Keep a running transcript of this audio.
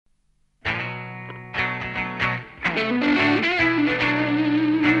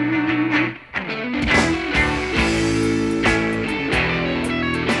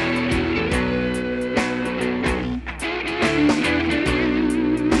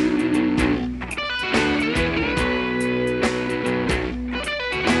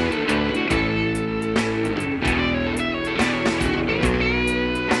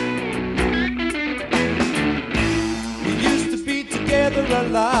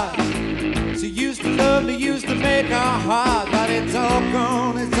She used to love me, used to make our heart, but it's all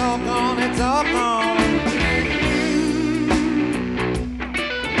gone, it's all gone, it's all gone.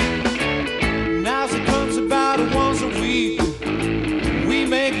 Now she comes about once a week. We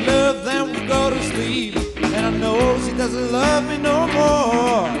make love, then we go to sleep. And I know she doesn't love me no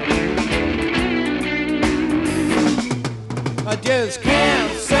more. I just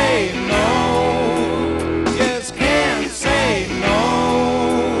can't say no. Just can't say no.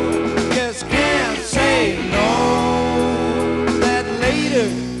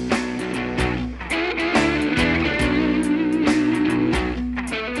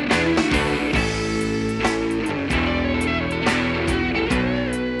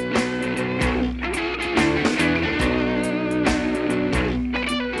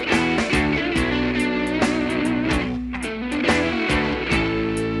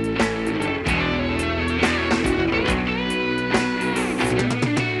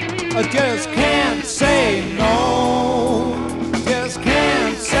 I just can't say no. Just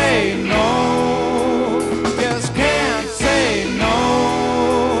can't say no. Just can't say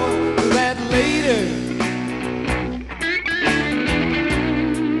no to that lady.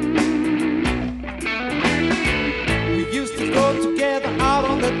 We used to go together out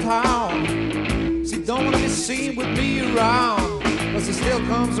on the town. She don't want to be seen with me around, but she still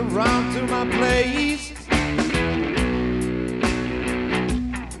comes around to my place.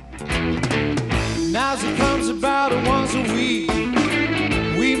 Now she comes about once a week.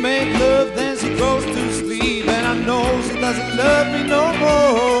 We make love, then she goes to sleep. And I know she doesn't love me no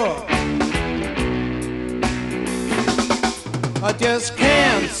more. I just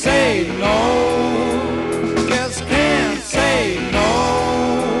can't say no. Just can't say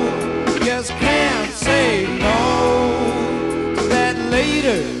no. Just can't say no to that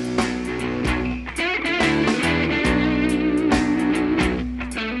lady.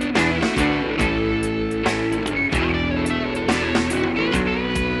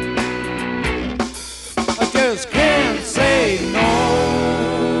 Just can't